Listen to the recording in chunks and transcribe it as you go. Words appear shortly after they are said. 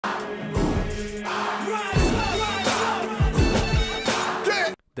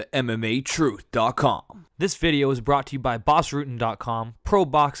The MMAtruth.com. This video is brought to you by BossRootin.com,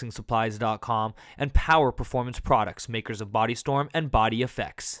 ProBoxingSupplies.com, and Power Performance Products, makers of Bodystorm and Body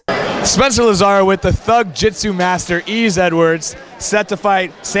Effects. Spencer Lazaro with the Thug Jitsu Master Yves Edwards, set to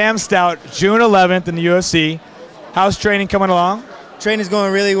fight Sam Stout June 11th in the UFC. How's training coming along? Training's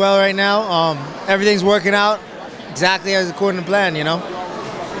going really well right now. Everything's working out exactly as according to plan, you know.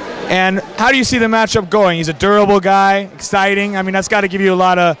 And how do you see the matchup going? He's a durable guy, exciting. I mean, that's got to give you a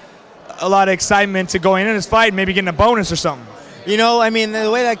lot of excitement to going in this fight, maybe getting a bonus or something. You know, I mean, the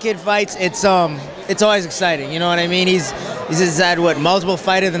way that kid fights, it's always exciting. You know what I mean? He's had multiple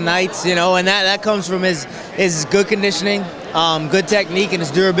fight of the nights, you know, and that comes from his good conditioning, good technique, and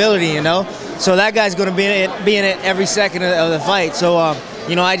his durability. You know, so that guy's going to be in it every second of the fight. So.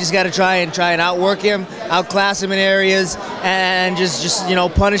 You know, I just got to try and outwork him, outclass him in areas, and just you know,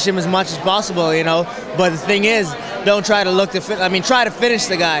 punish him as much as possible. You know, but the thing is, don't try to try to finish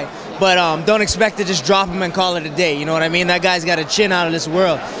the guy, but don't expect to just drop him and call it a day. You know what I mean? That guy's got a chin out of this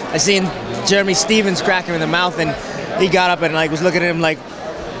world. I seen Jeremy Stevens crack him in the mouth, and he got up and was looking at him like,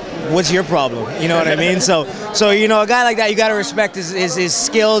 "What's your problem?" You know what I mean? So you know, a guy like that, you got to respect his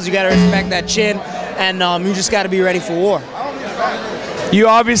skills. You got to respect that chin, and you just got to be ready for war. You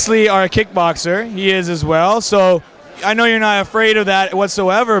obviously are a kickboxer. He is as well. So I know you're not afraid of that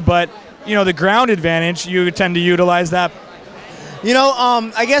whatsoever, but you know, the ground advantage, you tend to utilize that. You know,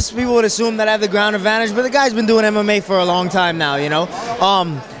 I guess people would assume that I have the ground advantage, but the guy's been doing MMA for a long time now, you know.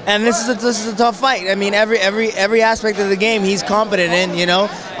 And this is a tough fight. I mean, every aspect of the game he's competent in, you know.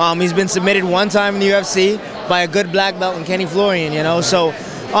 He's been submitted one time in the UFC by a good black belt in Kenny Florian, you know. So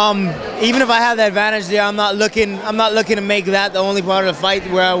even if I have the advantage there, I'm not looking to make that the only part of the fight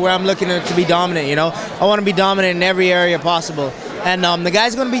where I'm looking to be dominant, you know. I want to be dominant in every area possible. And the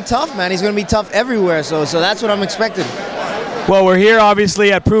guy's going to be tough, man. He's going to be tough everywhere, so that's what I'm expecting. Well, we're here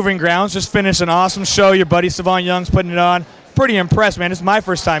obviously at Proving Grounds. Just finished an awesome show. Your buddy Savon Young's putting it on. Pretty impressed, man. It's my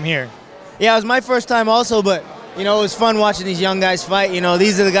first time here. Yeah, it was my first time also, but you know, it was fun watching these young guys fight. You know,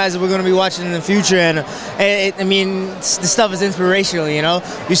 these are the guys that we're going to be watching in the future, and I mean, the stuff is inspirational. You know,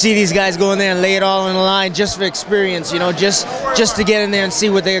 you see these guys go in there and lay it all on the line just for experience. You know, just to get in there and see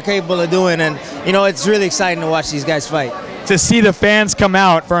what they are capable of doing, and you know, it's really exciting to watch these guys fight. To see the fans come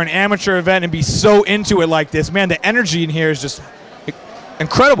out for an amateur event and be so into it like this, man, the energy in here is just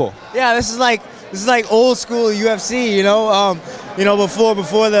incredible. Yeah, this is like old school UFC, you know. You know, before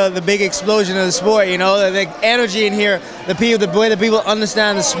the big explosion of the sport, you know, the energy in here, the way the people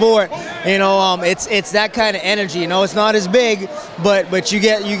understand the sport, you know, it's that kind of energy. You know, it's not as big, but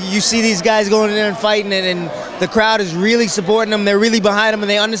you see these guys going in there and fighting, and the crowd is really supporting them. They're really behind them, and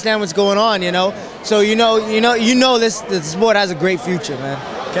they understand what's going on. You know, so you know this sport has a great future, man.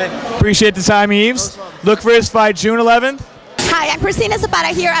 Okay, appreciate the time, Yves. Look for his fight June 11th. Hi, I'm Christina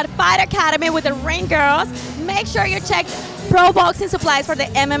Zapata here at Fight Academy with the Ring Girls. Make sure you check Pro Boxing Supplies for the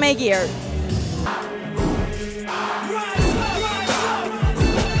MMA gear.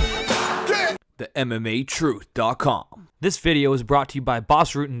 The MMAtruth.com. This video is brought to you by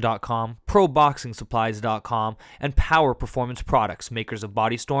BossRootin.com, ProBoxingSupplies.com, and Power Performance Products, makers of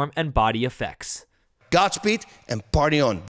Bodystorm and Body Effects. Godspeed and party on.